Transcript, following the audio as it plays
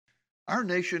Our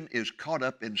nation is caught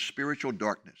up in spiritual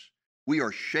darkness. We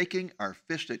are shaking our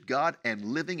fist at God and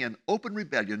living in open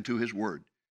rebellion to His Word.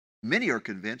 Many are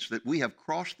convinced that we have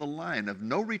crossed the line of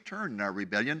no return in our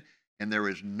rebellion and there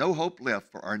is no hope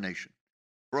left for our nation.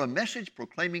 For a message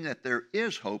proclaiming that there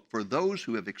is hope for those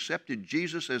who have accepted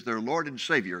Jesus as their Lord and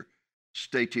Savior,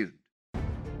 stay tuned.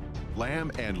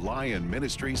 Lamb and Lion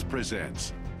Ministries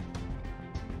presents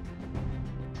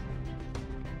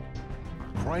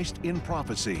Christ in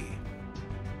Prophecy,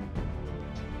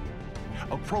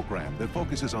 a program that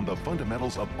focuses on the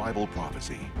fundamentals of Bible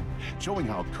prophecy, showing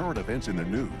how current events in the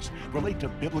news relate to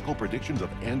biblical predictions of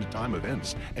end-time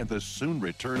events and the soon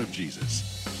return of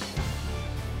Jesus.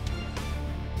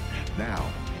 Now,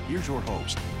 here's your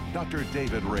host, Dr.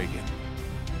 David Reagan.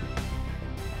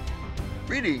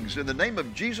 Greetings in the name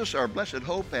of Jesus, our blessed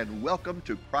hope, and welcome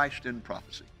to Christ in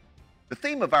Prophecy. The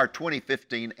theme of our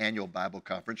 2015 annual Bible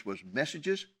conference was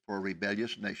Messages for a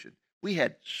Rebellious Nation. We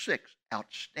had 6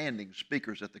 outstanding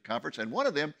speakers at the conference, and one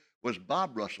of them was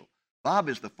Bob Russell. Bob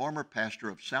is the former pastor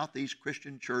of Southeast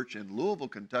Christian Church in Louisville,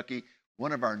 Kentucky,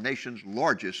 one of our nation's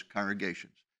largest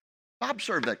congregations. Bob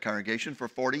served that congregation for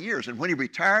 40 years, and when he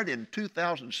retired in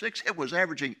 2006, it was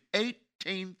averaging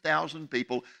 18,000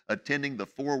 people attending the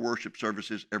 4 worship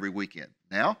services every weekend.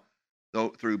 Now, though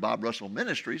through Bob Russell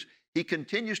Ministries, he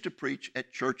continues to preach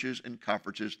at churches and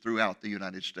conferences throughout the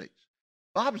United States.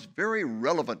 Bob's very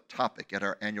relevant topic at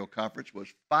our annual conference was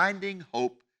finding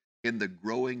hope in the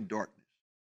growing darkness.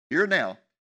 Here now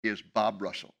is Bob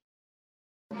Russell.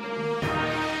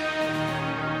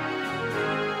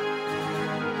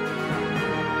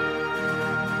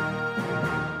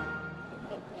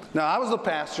 Now, I was the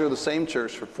pastor of the same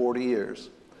church for 40 years,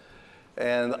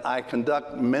 and I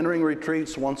conduct mentoring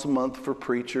retreats once a month for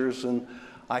preachers, and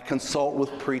I consult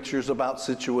with preachers about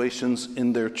situations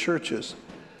in their churches.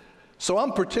 So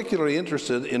I'm particularly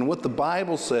interested in what the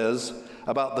Bible says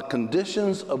about the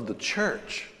conditions of the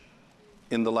church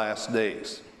in the last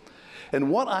days.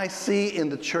 And what I see in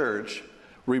the church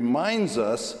reminds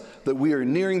us that we are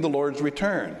nearing the Lord's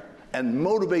return and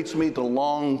motivates me to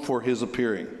long for His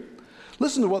appearing.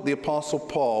 Listen to what the Apostle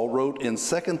Paul wrote in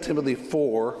 2 Timothy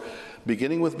 4,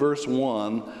 beginning with verse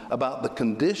 1, about the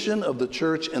condition of the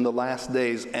church in the last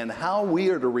days and how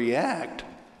we are to react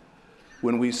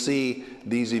when we see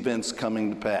these events coming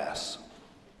to pass.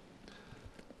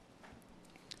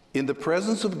 In the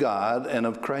presence of God and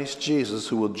of Christ Jesus,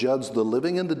 who will judge the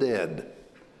living and the dead,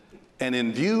 and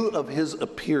in view of His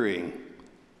appearing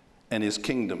and His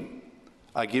kingdom,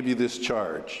 I give you this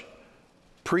charge.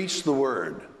 Preach the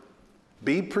word.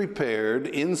 Be prepared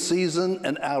in season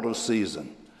and out of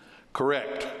season.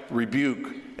 Correct,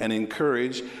 rebuke, and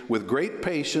encourage with great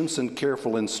patience and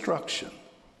careful instruction.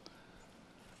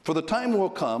 For the time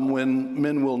will come when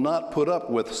men will not put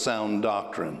up with sound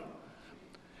doctrine.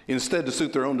 Instead, to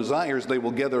suit their own desires, they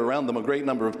will gather around them a great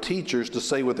number of teachers to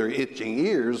say what their itching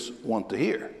ears want to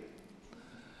hear.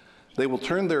 They will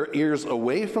turn their ears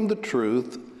away from the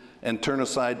truth and turn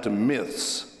aside to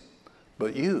myths.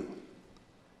 But you,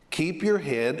 keep your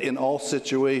head in all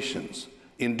situations.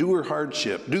 Endure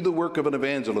hardship. Do the work of an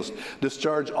evangelist.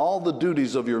 Discharge all the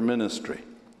duties of your ministry.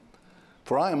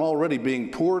 For I am already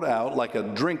being poured out like a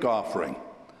drink offering,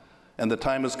 and the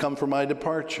time has come for my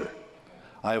departure.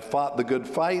 I have fought the good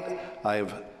fight. I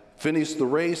have finished the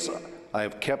race. I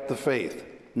have kept the faith.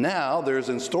 Now there is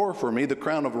in store for me the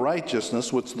crown of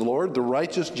righteousness, which the Lord, the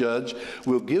righteous judge,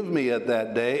 will give me at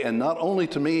that day, and not only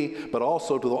to me, but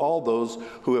also to all those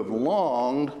who have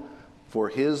longed for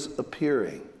His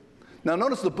appearing. Now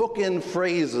notice the bookend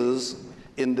phrases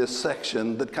in this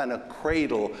section that kind of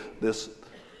cradle this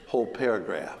whole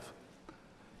paragraph.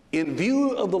 In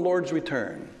view of the Lord's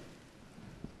return,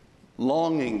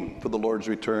 longing for the Lord's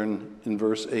return in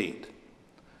verse 8.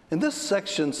 And this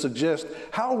section suggests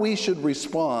how we should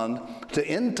respond to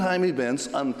end-time events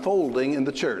unfolding in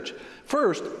the church.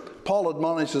 First, Paul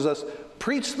admonishes us,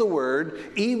 preach the word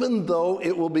even though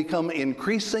it will become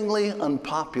increasingly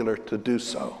unpopular to do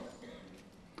so.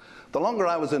 The longer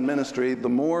I was in ministry, the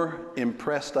more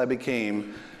impressed I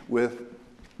became with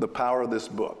the power of this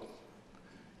book.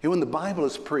 When the Bible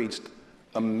is preached,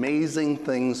 amazing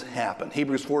things happen.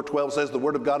 Hebrews 4:12 says the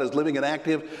Word of God is living and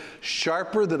active,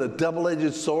 sharper than a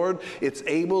double-edged sword. It's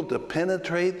able to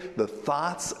penetrate the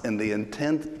thoughts and the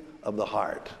intent of the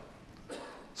heart.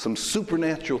 Some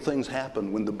supernatural things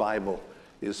happen when the Bible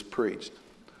is preached.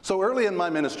 So early in my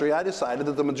ministry, I decided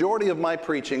that the majority of my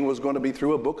preaching was going to be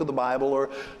through a book of the Bible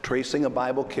or tracing a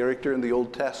Bible character in the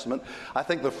Old Testament. I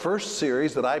think the first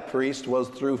series that I preached was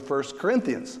through 1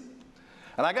 Corinthians.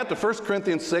 And I got to 1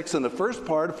 Corinthians 6, and the first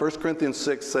part of 1 Corinthians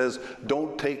 6 says,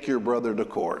 don't take your brother to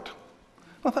court.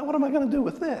 I thought, what am I going to do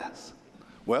with this?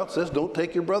 Well, it says don't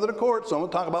take your brother to court, so I'm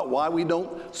going to talk about why we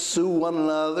don't sue one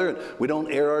another, and we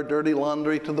don't air our dirty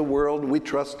laundry to the world, and we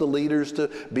trust the leaders to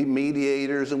be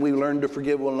mediators, and we learn to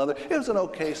forgive one another. It was an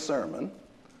okay sermon.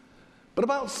 But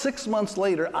about 6 months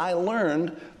later, I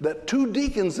learned that 2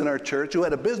 deacons in our church who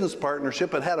had a business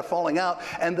partnership had a falling out,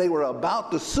 and they were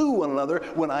about to sue one another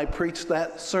when I preached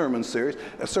that sermon,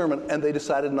 and they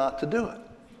decided not to do it.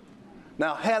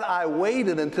 Now, had I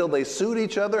waited until they sued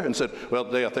each other and said, well,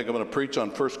 today I think I'm going to preach on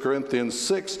 1 Corinthians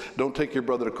 6, don't take your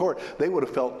brother to court, they would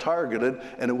have felt targeted,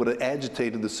 and it would have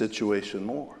agitated the situation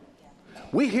more.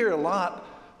 We hear a lot,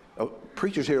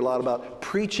 preachers hear a lot about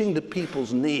preaching to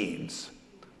people's needs.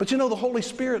 But you know, the Holy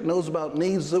Spirit knows about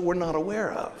needs that we're not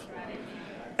aware of.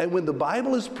 And when the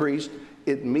Bible is preached,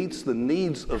 it meets the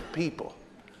needs of people.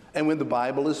 And when the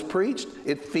Bible is preached,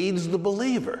 it feeds the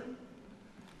believer.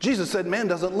 Jesus said, man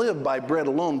doesn't live by bread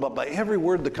alone, but by every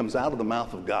word that comes out of the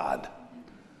mouth of God.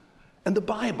 And the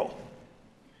Bible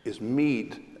is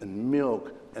meat and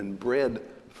milk and bread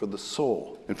for the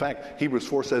soul. In fact, Hebrews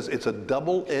 4 says it's a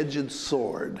double-edged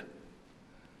sword.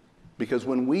 Because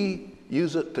when we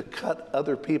use it to cut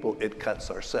other people, it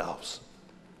cuts ourselves.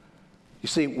 You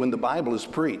see, when the Bible is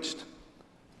preached,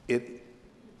 it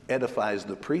edifies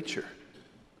the preacher.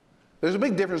 There's a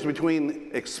big difference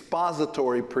between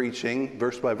expository preaching,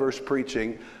 verse-by-verse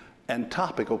preaching, and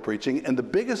topical preaching, and the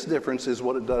biggest difference is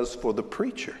what it does for the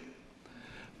preacher.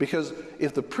 Because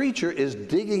if the preacher is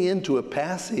digging into a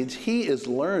passage, he is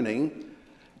learning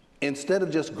instead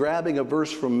of just grabbing a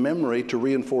verse from memory to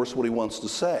reinforce what he wants to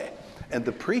say. And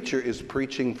the preacher is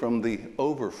preaching from the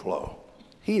overflow.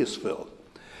 He is filled.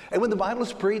 And when the Bible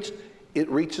is preached, it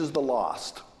reaches the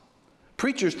lost.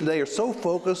 Preachers today are so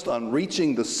focused on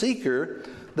reaching the seeker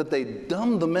that they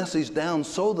dumb the message down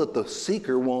so that the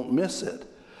seeker won't miss it.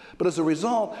 But as a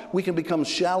result, we can become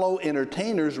shallow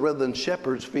entertainers rather than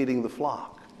shepherds feeding the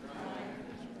flock.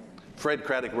 Fred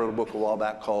Craddock wrote a book a while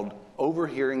back called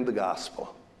Overhearing the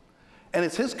Gospel. And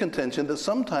it's his contention that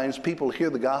sometimes people hear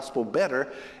the gospel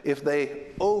better if they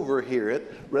overhear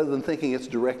it rather than thinking it's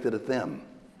directed at them.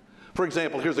 For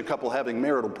example, here's a couple having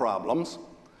marital problems,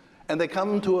 and they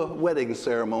come to a wedding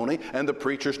ceremony, and the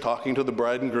preacher's talking to the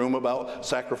bride and groom about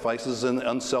sacrifices and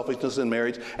unselfishness in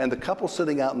marriage, and the couple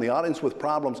sitting out in the audience with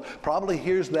problems probably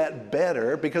hears that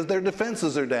better because their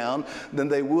defenses are down than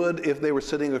they would if they were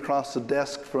sitting across the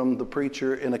desk from the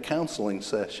preacher in a counseling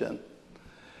session.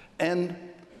 And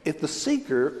if the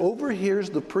seeker overhears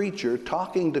the preacher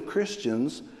talking to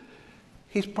Christians,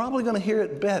 he's probably going to hear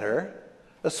it better,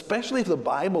 especially if the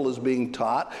Bible is being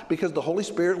taught, because the Holy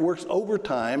Spirit works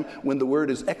overtime when the word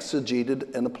is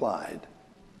exegeted and applied.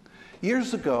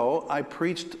 Years ago, I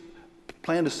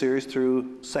planned a series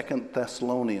through 2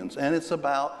 Thessalonians, and it's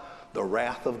about the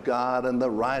wrath of God and the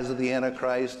rise of the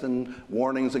Antichrist and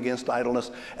warnings against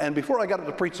idleness. And before I got up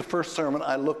to preach the first sermon,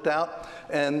 I looked out,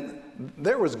 and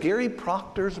there was Gary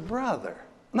Proctor's brother.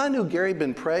 And I knew Gary had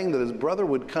been praying that his brother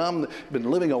would come,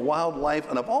 been living a wild life.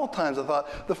 And of all times, I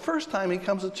thought, the first time he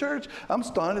comes to church, I'm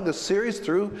starting this series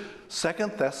through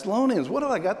 2 Thessalonians. What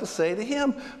have I got to say to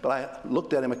him? But I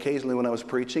looked at him occasionally when I was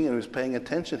preaching, and he was paying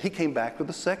attention. He came back for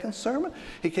the second sermon.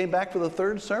 He came back for the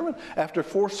third sermon. After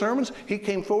 4 sermons, he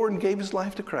came forward and gave his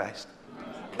life to Christ.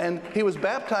 And he was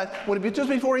baptized. Just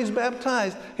before he was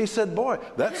baptized, he said, boy,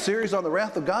 that series on the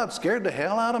wrath of God scared the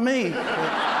hell out of me.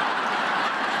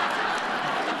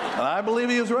 And I believe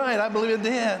he was right. I believe it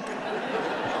did.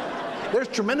 There's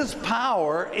tremendous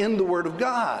power in the Word of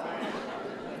God.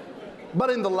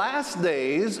 But in the last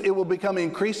days, it will become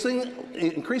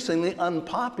increasingly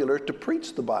unpopular to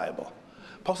preach the Bible.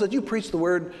 Paul said, you preach the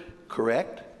Word,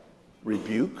 correct,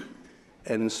 rebuke,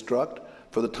 and instruct,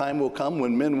 for the time will come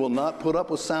when men will not put up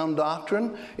with sound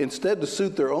doctrine. Instead, to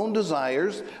suit their own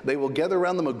desires, they will gather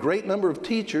around them a great number of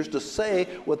teachers to say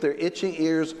what their itching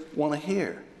ears want to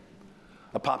hear.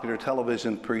 A popular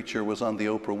television preacher was on the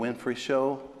Oprah Winfrey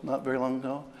Show not very long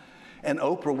ago, and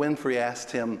Oprah Winfrey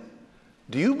asked him,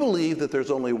 do you believe that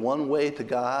there's only one way to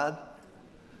God?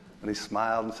 And he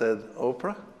smiled and said,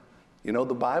 Oprah, you know,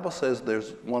 the Bible says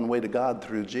there's one way to God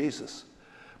through Jesus,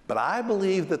 but I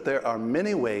believe that there are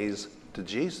many ways to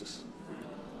Jesus.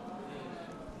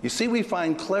 You see, we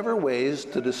find clever ways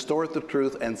to distort the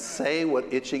truth and say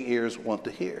what itching ears want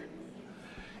to hear.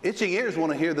 Itching ears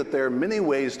want to hear that there are many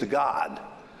ways to God,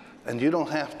 and you don't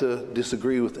have to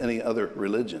disagree with any other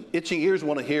religion. Itching ears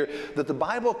want to hear that the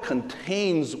Bible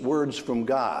contains words from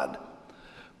God,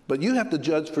 but you have to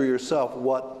judge for yourself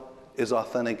what is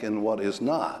authentic and what is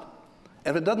not.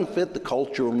 And if it doesn't fit the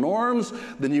cultural norms,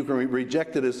 then you can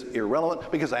reject it as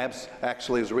irrelevant, because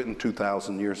actually it was written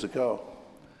 2,000 years ago.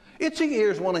 Itching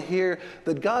ears want to hear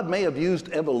that God may have used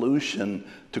evolution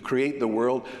to create the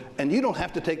world, and you don't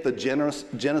have to take the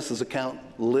Genesis account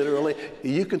literally.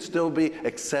 You can still be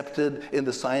accepted in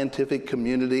the scientific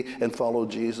community and follow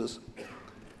Jesus.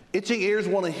 Itching ears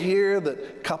want to hear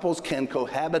that couples can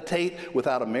cohabitate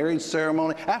without a marriage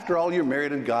ceremony. After all, you're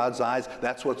married in God's eyes.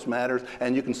 That's what matters,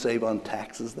 and you can save on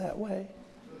taxes that way.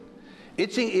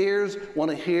 Itching ears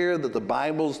want to hear that the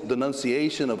Bible's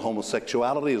denunciation of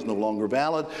homosexuality is no longer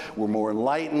valid. We're more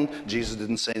enlightened. Jesus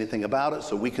didn't say anything about it,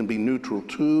 so we can be neutral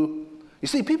too. You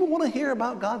see, people want to hear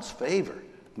about God's favor,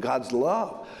 God's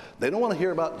love. They don't want to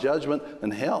hear about judgment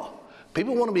and hell.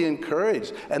 People want to be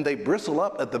encouraged, and they bristle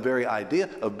up at the very idea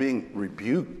of being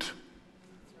rebuked.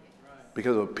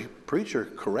 Because if a preacher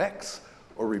corrects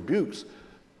or rebukes,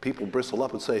 people bristle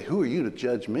up and say, "Who are you to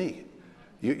judge me?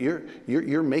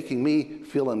 You're making me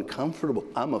feel uncomfortable.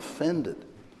 I'm offended."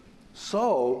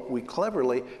 So we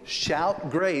cleverly shout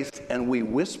grace and we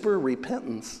whisper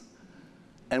repentance,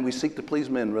 and we seek to please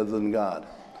men rather than God.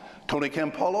 Tony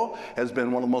Campolo has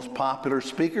been one of the most popular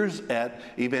speakers at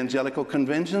evangelical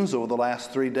conventions over the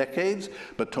last 3 decades.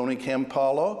 But Tony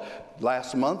Campolo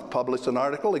last month published an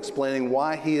article explaining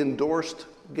why he endorsed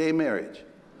gay marriage.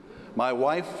 "My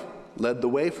wife led the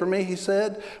way for me," he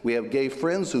said. "We have gay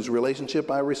friends whose relationship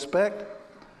I respect,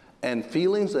 and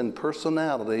feelings and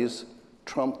personalities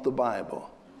trump the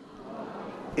Bible."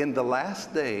 In the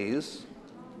last days,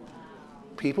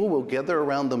 people will gather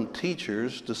around them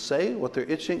teachers to say what their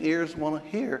itching ears want to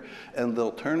hear, and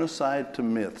they'll turn aside to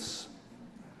myths.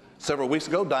 Several weeks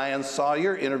ago, Diane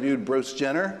Sawyer interviewed Bruce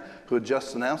Jenner, who had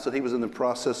just announced that he was in the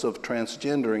process of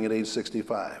transgendering at age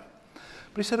 65.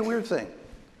 But he said a weird thing.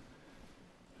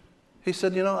 He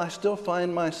said, "I still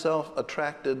find myself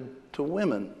attracted to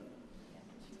women."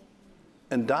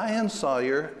 And Diane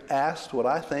Sawyer asked what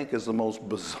I think is the most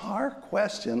bizarre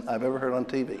question I've ever heard on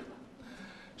TV.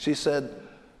 She said,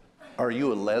 "Are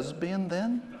you a lesbian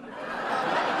then?"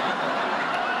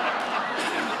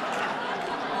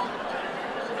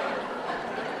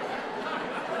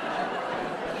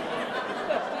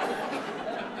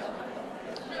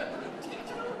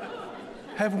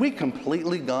 Have we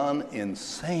completely gone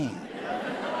insane?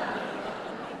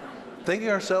 Thinking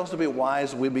ourselves to be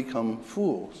wise, we become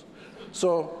fools.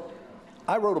 So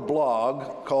I wrote a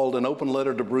blog called An Open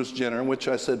Letter to Bruce Jenner, in which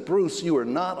I said, "Bruce, you are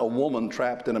not a woman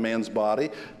trapped in a man's body,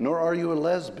 nor are you a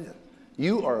lesbian.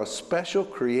 You are a special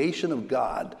creation of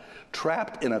God,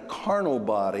 trapped in a carnal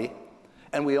body,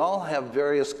 and we all have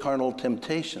various carnal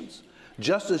temptations.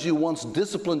 Just as you once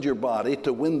disciplined your body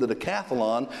to win the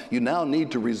decathlon, you now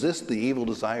need to resist the evil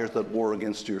desires that war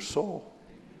against your soul."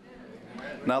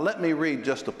 Now let me read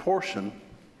just a portion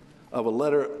of a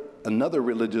letter another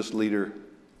religious leader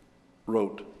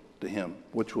wrote to him,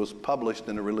 which was published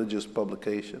in a religious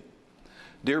publication.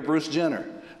 "Dear Bruce Jenner,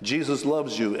 Jesus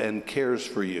loves you and cares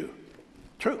for you."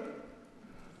 True.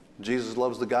 Jesus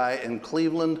loves the guy in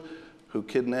Cleveland who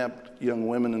kidnapped young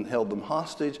women and held them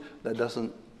hostage. That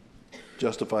doesn't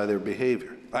justify their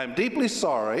behavior. "I am deeply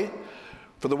sorry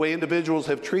for the way individuals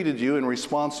have treated you in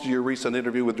response to your recent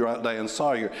interview with Diane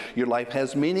Sawyer. Your life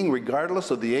has meaning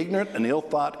regardless of the ignorant and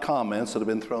ill-thought comments that have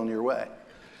been thrown your way.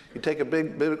 You take a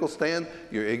big biblical stand,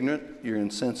 you're ignorant, you're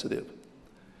insensitive."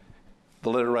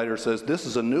 The letter writer says, "This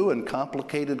is a new and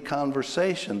complicated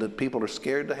conversation that people are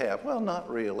scared to have." Well, not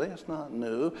really. It's not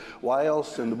new. Why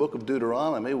else in the book of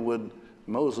Deuteronomy would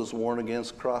Moses warn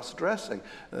against cross-dressing?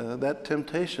 That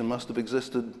temptation must have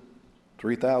existed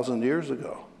 3,000 years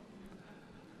ago.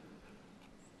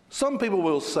 Some people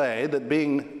will say that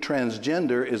being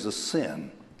transgender is a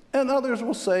sin, and others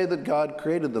will say that God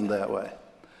created them that way.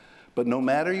 But no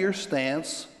matter your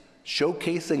stance,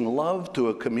 showcasing love to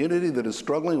a community that is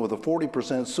struggling with a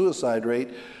 40% suicide rate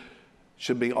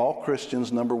should be all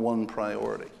Christians' #1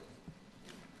 priority.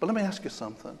 But let me ask you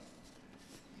something.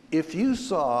 If you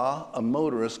saw a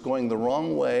motorist going the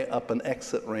wrong way up an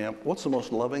exit ramp, what's the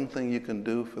most loving thing you can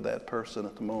do for that person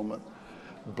at the moment?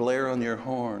 Blare on your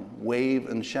horn, wave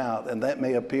and shout, and that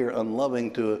may appear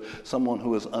unloving to someone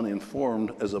who is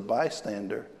uninformed as a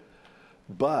bystander,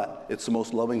 but it's the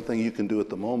most loving thing you can do at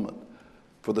the moment.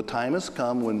 For the time has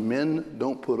come when men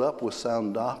don't put up with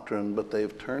sound doctrine, but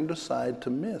they've turned aside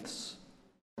to myths.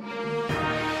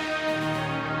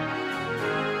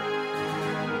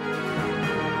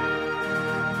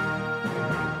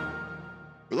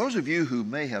 For those of you who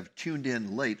may have tuned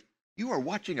in late, you are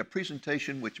watching a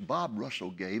presentation which Bob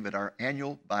Russell gave at our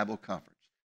annual Bible conference.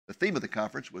 The theme of the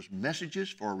conference was Messages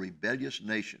for a Rebellious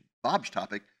Nation. Bob's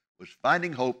topic was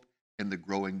Finding Hope in the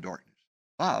Growing Darkness.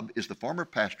 Bob is the former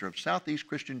pastor of Southeast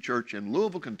Christian Church in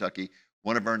Louisville, Kentucky,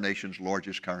 one of our nation's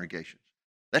largest congregations.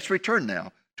 Let's return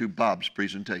now to Bob's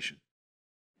presentation.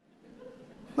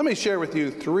 Let me share with you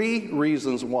 3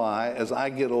 reasons why, as I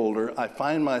get older, I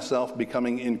find myself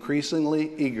becoming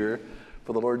increasingly eager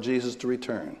for the Lord Jesus to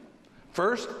return.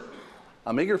 First,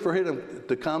 I'm eager for him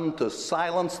to come to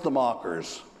silence the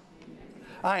mockers.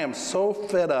 I am so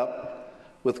fed up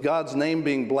with God's name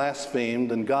being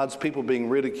blasphemed and God's people being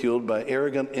ridiculed by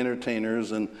arrogant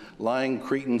entertainers and lying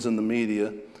cretins in the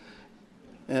media.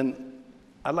 And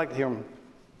I'd like to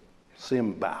see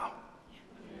him bow.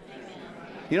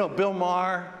 You know, Bill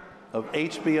Maher of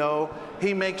HBO,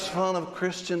 he makes fun of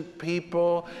Christian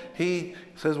people. He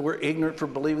says we're ignorant for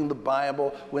believing the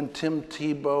Bible. When Tim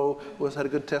Tebow had a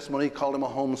good testimony, he called him a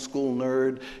homeschool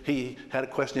nerd. He had a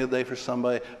question the other day for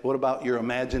somebody, what about your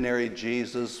imaginary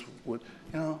Jesus?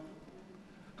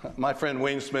 My friend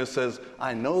Wayne Smith says,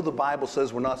 I know the Bible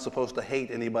says we're not supposed to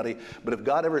hate anybody, but if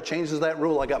God ever changes that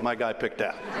rule, I got my guy picked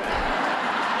out.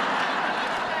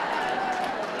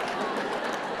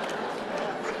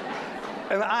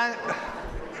 And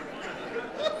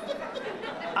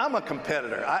I'm a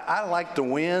competitor. I like to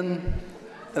win.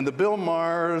 And the Bill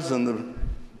Mahers and the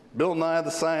Bill Nye the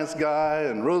Science Guy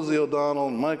and Rosie O'Donnell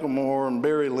and Michael Moore and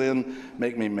Barry Lynn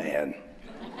make me mad.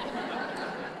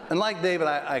 And like David,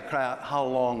 I cry out, how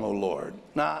long, O Lord?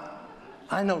 Now,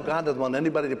 I know God doesn't want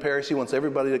anybody to perish. He wants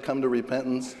everybody to come to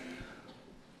repentance.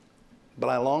 But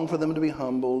I long for them to be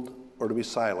humbled or to be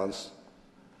silenced.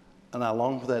 And I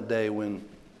long for that day when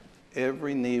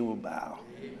every knee will bow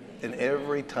and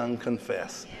every tongue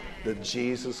confess that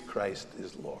Jesus Christ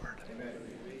is Lord.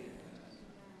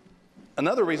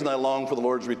 Another reason I long for the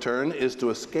Lord's return is to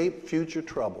escape future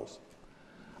troubles.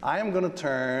 I am going to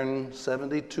turn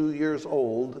 72 years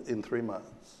old in 3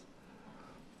 months,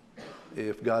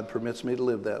 if God permits me to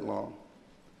live that long.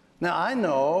 Now, I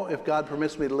know if God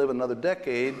permits me to live another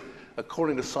decade,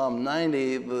 according to Psalm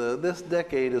 90, this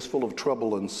decade is full of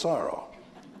trouble and sorrow.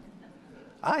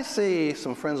 I see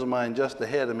some friends of mine just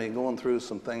ahead of me going through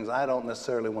some things I don't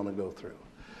necessarily want to go through.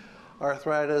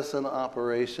 Arthritis and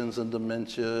operations and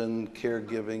dementia and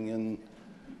caregiving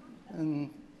and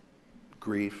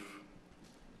grief.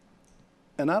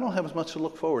 And I don't have as much to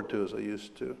look forward to as I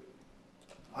used to.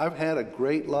 I've had a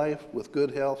great life with good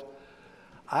health.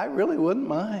 I really wouldn't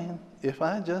mind if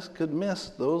I just could miss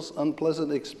those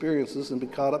unpleasant experiences and be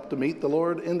caught up to meet the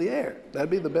Lord in the air. That'd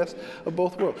be the best of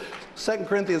both worlds. 2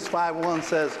 Corinthians 5:1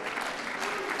 says,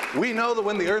 we know that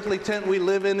when the earthly tent we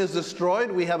live in is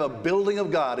destroyed, we have a building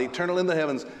of God, eternal in the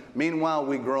heavens. Meanwhile,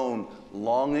 we groan,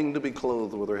 longing to be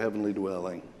clothed with our heavenly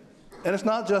dwelling. And it's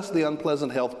not just the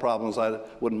unpleasant health problems I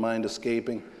wouldn't mind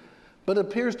escaping, but it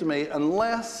appears to me,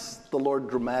 unless the Lord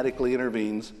dramatically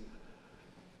intervenes,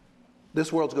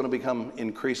 this world's going to become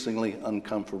increasingly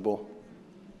uncomfortable.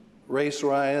 Race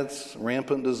riots,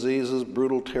 rampant diseases,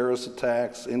 brutal terrorist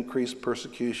attacks, increased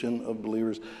persecution of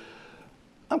believers.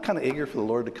 I'm kind of eager for the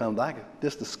Lord to come. I could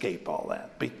just escape all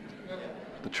that,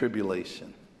 the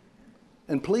tribulation.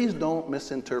 And please don't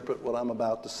misinterpret what I'm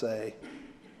about to say.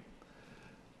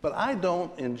 But I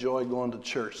don't enjoy going to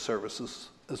church services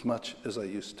as much as I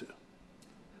used to.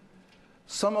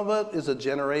 Some of it is a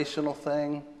generational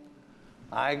thing.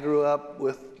 I grew up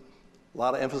with a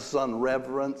lot of emphasis on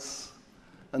reverence,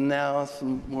 and now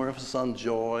some more emphasis on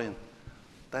joy, and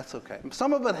that's okay.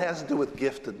 Some of it has to do with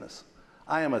giftedness.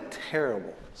 I am a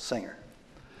terrible singer.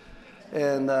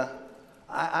 And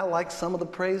I like some of the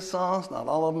praise songs, not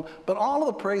all of them, but all of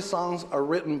the praise songs are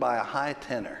written by a high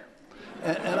tenor.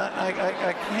 And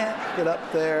I can't get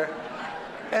up there.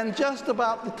 And just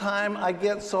about the time I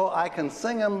get so I can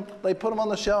sing them, they put them on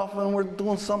the shelf and we're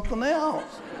doing something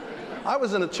else. I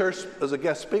was in a church as a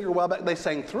guest speaker a while back. They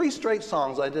sang 3 straight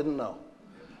songs I didn't know.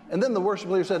 And then the worship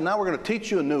leader said, now we're going to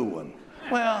teach you a new one.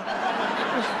 Well,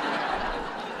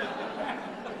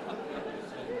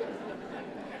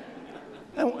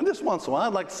 and just once in a while,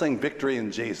 I'd like to sing Victory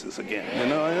in Jesus again, you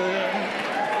know.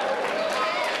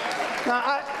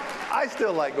 Now, I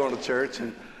still like going to church,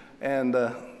 and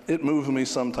it moves me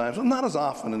sometimes, but not as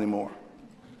often anymore.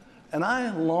 And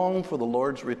I long for the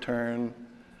Lord's return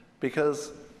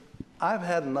because I've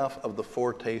had enough of the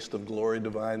foretaste of glory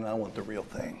divine, and I want the real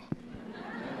thing.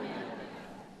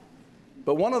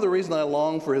 But one other reason I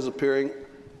long for his appearing,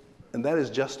 and that is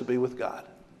just to be with God.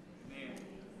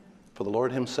 For the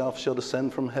Lord himself shall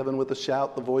descend from heaven with a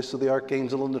shout, the voice of the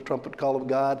archangel and the trumpet call of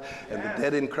God, and the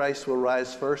dead in Christ will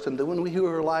rise first. And then when we who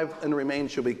are alive and remain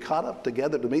shall be caught up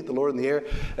together to meet the Lord in the air,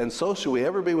 and so shall we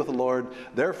ever be with the Lord.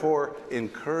 Therefore,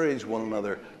 encourage one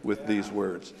another with these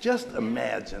words. Just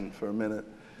imagine for a minute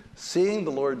seeing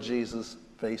the Lord Jesus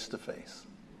face to face.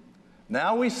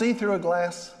 Now we see through a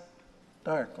glass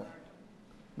darkly,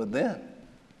 but then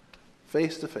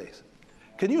face to face.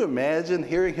 Can you imagine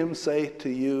hearing him say to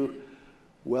you,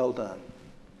 well done?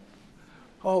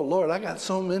 Oh, Lord, I got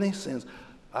so many sins.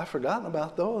 I've forgotten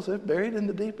about those. They're buried in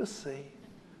the deepest sea.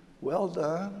 Well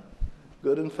done,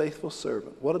 good and faithful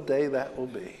servant. What a day that will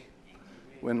be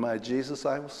when my Jesus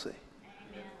I will see.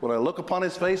 When I look upon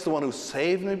his face, the one who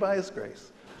saved me by his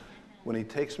grace. When he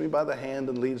takes me by the hand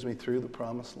and leads me through the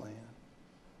promised land.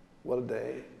 What a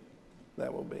day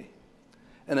that will be.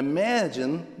 And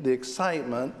imagine the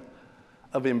excitement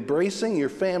of embracing your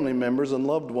family members and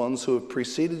loved ones who have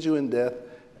preceded you in death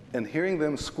and hearing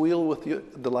them squeal with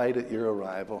delight at your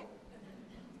arrival.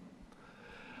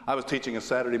 I was teaching a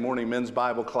Saturday morning men's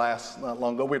Bible class not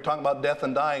long ago. We were talking about death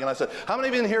and dying, and I said, how many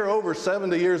of you in here are over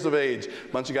 70 years of age?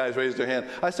 A bunch of guys raised their hand.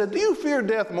 I said, do you fear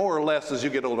death more or less as you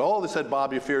get older? Oh, they said,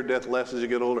 Bob, you fear death less as you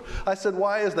get older. I said,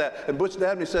 why is that? And Butch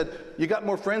Dabney said, you got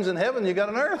more friends in heaven than you got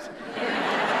on earth.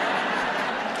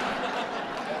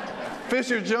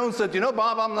 Fisher Jones said, you know,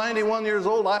 Bob, I'm 91 years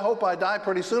old. I hope I die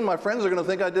pretty soon. My friends are going to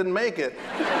think I didn't make it.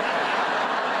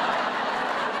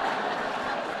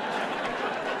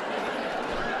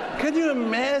 Can you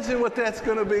imagine what that's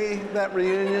going to be, that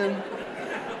reunion?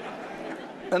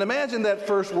 And imagine that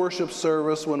first worship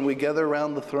service when we gather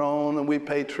around the throne and we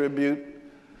pay tribute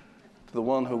to the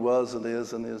one who was and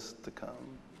is to come.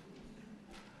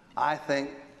 I think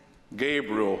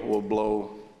Gabriel will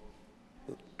blow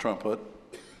the trumpet,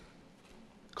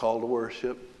 call to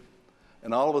worship,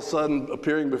 and all of a sudden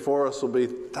appearing before us will be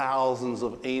thousands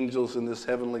of angels in this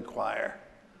heavenly choir.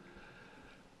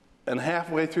 And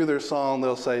halfway through their song,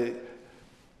 they'll say,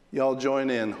 y'all join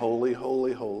in, holy,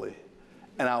 holy, holy.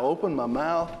 And I'll open my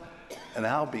mouth, and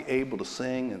I'll be able to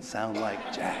sing and sound like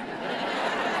Jack.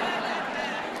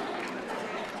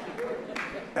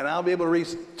 And I'll be able to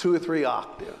reach 2 or 3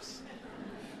 octaves,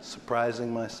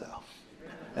 surprising myself.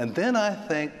 And then I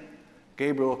think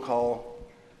Gabriel will call,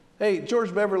 hey,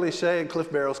 George Beverly Shea and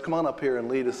Cliff Barrows, come on up here and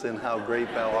lead us in How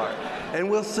Great Thou Art. And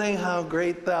we'll sing How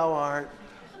Great Thou Art.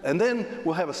 And then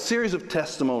we'll have a series of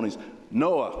testimonies.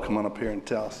 Noah, come on up here and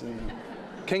tell us.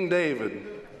 King David,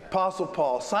 Apostle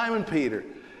Paul, Simon Peter.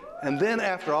 And then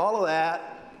after all of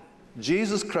that,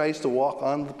 Jesus Christ will walk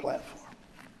onto the platform.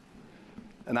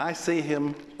 And I see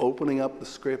him opening up the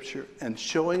scripture and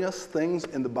showing us things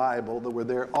in the Bible that were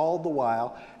there all the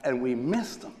while, and we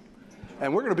missed them.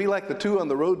 And we're going to be like the 2 on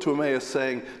the road to Emmaus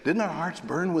saying, didn't our hearts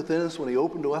burn within us when he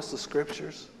opened to us the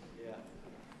scriptures?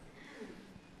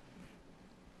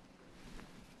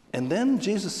 And then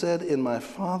Jesus said, in my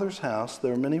Father's house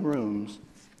there are many rooms.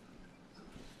 I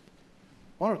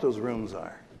wonder what those rooms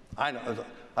are. I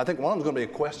think one of them's going to be a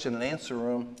question and answer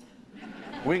room.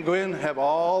 We can go in and have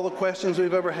all the questions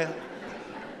we've ever had.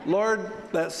 Lord,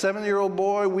 that 7-year-old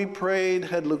boy, we prayed,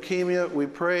 had leukemia, we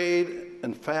prayed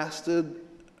and fasted.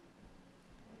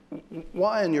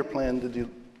 Why in your plan did you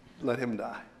let him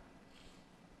die?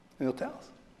 And he'll tell us.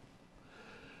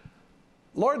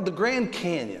 Lord, the Grand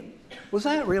Canyon, was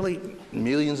that really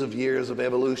millions of years of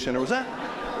evolution, or was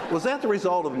that the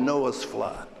result of Noah's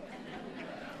flood?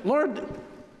 Lord,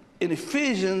 in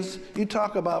Ephesians, you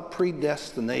talk about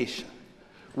predestination.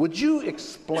 Would you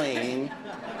explain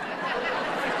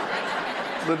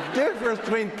the difference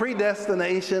between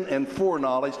predestination and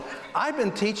foreknowledge? I've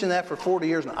been teaching that for 40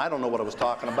 years, and I don't know what I was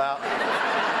talking about.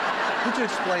 Would you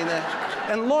explain that?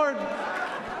 And Lord,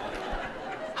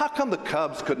 how come the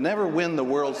Cubs could never win the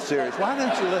World Series? Why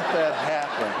didn't you let that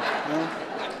happen?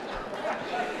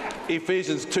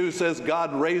 Ephesians 2 says,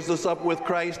 God raised us up with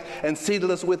Christ and seated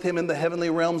us with him in the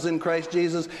heavenly realms in Christ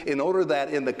Jesus, in order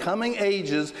that in the coming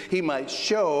ages he might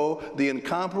show the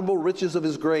incomparable riches of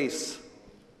his grace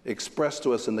expressed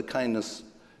to us in the kindness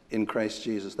in Christ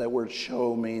Jesus. That word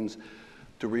show means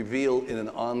to reveal in an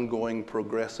ongoing,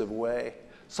 progressive way.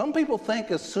 Some people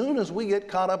think as soon as we get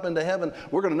caught up into heaven,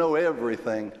 we're going to know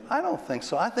everything. I don't think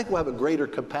so. I think we'll have a greater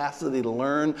capacity to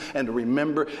learn and to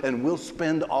remember, and we'll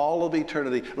spend all of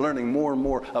eternity learning more and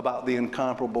more about the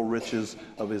incomparable riches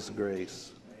of his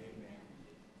grace. Amen.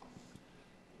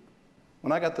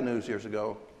 When I got the news years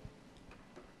ago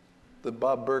that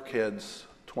Bob Burkhead's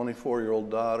 24-year-old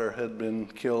daughter had been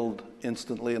killed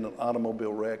instantly in an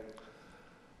automobile wreck,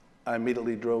 I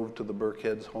immediately drove to the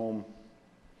Burkhead's home.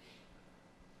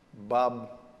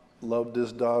 Bob loved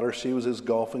his daughter. She was his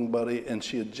golfing buddy, and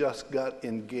she had just got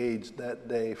engaged that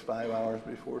day, 5 hours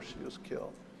before she was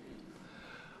killed.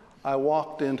 I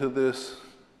walked into this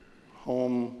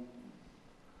home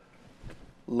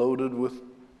loaded with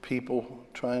people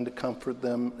trying to comfort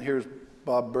them. Here's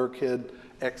Bob Burkhead,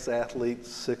 ex-athlete,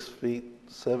 6 feet,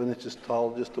 7 inches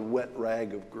tall, just a wet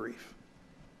rag of grief.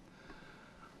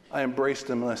 I embraced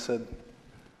him and I said,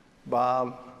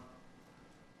 Bob,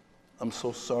 I'm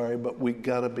so sorry, but we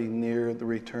got to be near the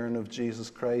return of Jesus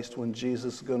Christ when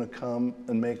Jesus is going to come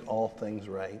and make all things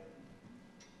right.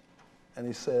 And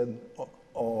he said,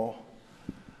 oh,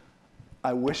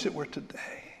 I wish it were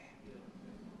today.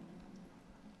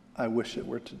 I wish it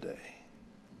were today.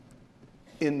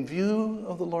 In view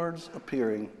of the Lord's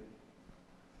appearing,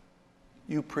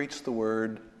 you preach the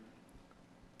word,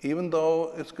 even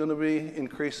though it's going to be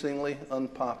increasingly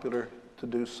unpopular to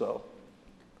do so.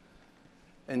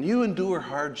 And you endure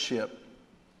hardship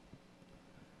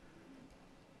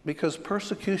because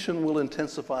persecution will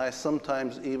intensify,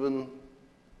 sometimes even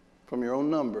from your own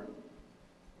number.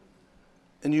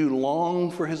 And you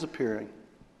long for his appearing,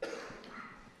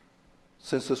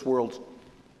 since this world's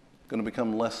going to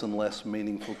become less and less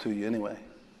meaningful to you anyway.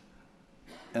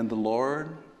 And the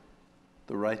Lord,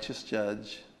 the righteous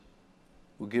judge,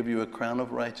 will give you a crown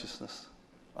of righteousness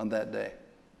on that day.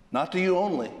 Not to you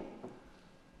only,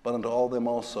 but unto all them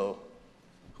also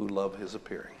who love his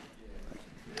appearing.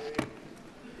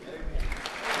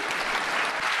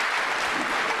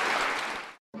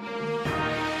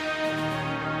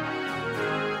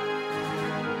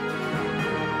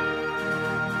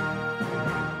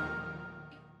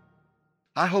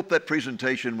 I hope that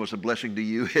presentation was a blessing to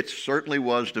you. It certainly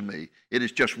was to me. It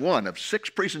is just one of 6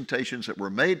 presentations that were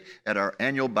made at our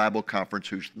annual Bible conference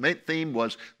whose main theme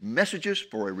was Messages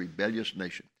for a Rebellious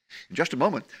Nation. In just a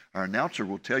moment, our announcer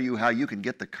will tell you how you can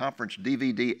get the conference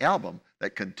DVD album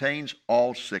that contains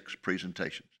all 6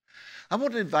 presentations. I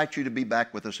want to invite you to be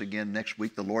back with us again next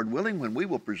week, the Lord willing, when we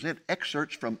will present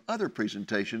excerpts from other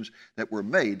presentations that were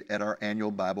made at our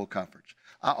annual Bible conference.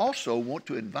 I also want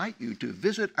to invite you to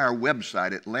visit our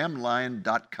website at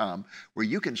lamblion.com, where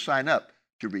you can sign up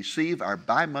to receive our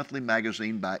bi-monthly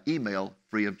magazine by email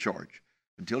free of charge.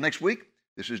 Until next week,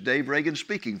 this is Dave Reagan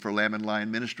speaking for Lamb and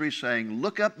Lion Ministries, saying,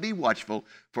 look up, be watchful,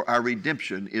 for our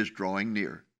redemption is drawing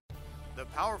near. The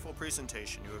powerful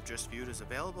presentation you have just viewed is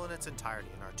available in its entirety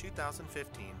in our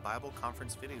 2015 Bible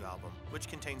Conference video album, which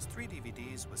contains 3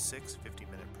 DVDs with 6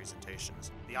 50-minute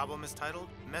presentations. The album is titled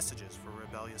Messages for a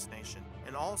Rebellious Nation,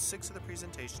 and all 6 of the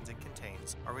presentations it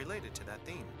contains are related to that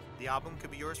theme. The album could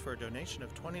be yours for a donation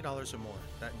of $20 or more.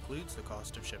 That includes the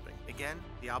cost of shipping. Again,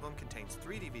 the album contains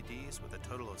 3 DVDs with a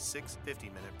total of 6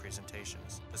 50-minute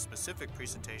presentations. The specific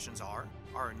presentations are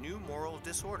Our New Moral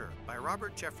Disorder by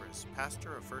Robert Jeffress,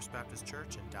 pastor of First Baptist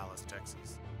Church in Dallas,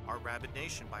 Texas. Our Rabid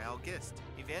Nation by Al Gist,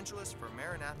 evangelist for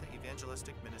Maranatha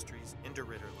Evangelistic Ministries in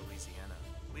DeRidder, Louisiana.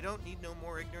 We Don't Need No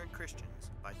More Ignorant Christians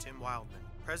by Tim Wildman,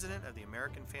 president of the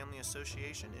American Family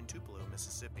Association in Tupelo,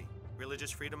 Mississippi.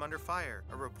 Religious Freedom Under Fire,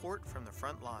 a report from the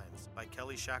front lines by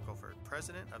Kelly Shackelford,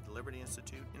 president of the Liberty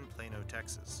Institute in Plano,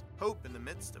 Texas. Hope in the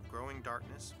Midst of Growing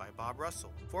Darkness by Bob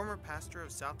Russell, former pastor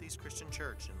of Southeast Christian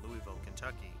Church in Louisville,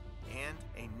 Kentucky. And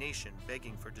A Nation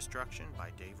Begging for Destruction by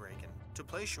Dave Reagan. To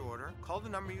place your order, call the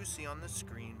number you see on the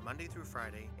screen Monday through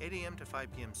Friday, 8 a.m. to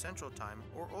 5 p.m. Central Time,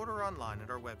 or order online at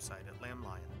our website at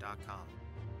lamblion.com.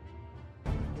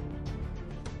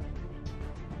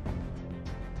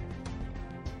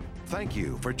 Thank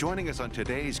you for joining us on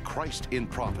today's Christ in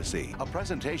Prophecy, a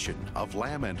presentation of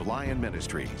Lamb and Lion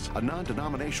Ministries, a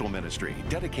non-denominational ministry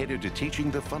dedicated to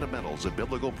teaching the fundamentals of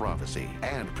biblical prophecy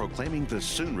and proclaiming the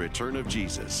soon return of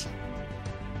Jesus.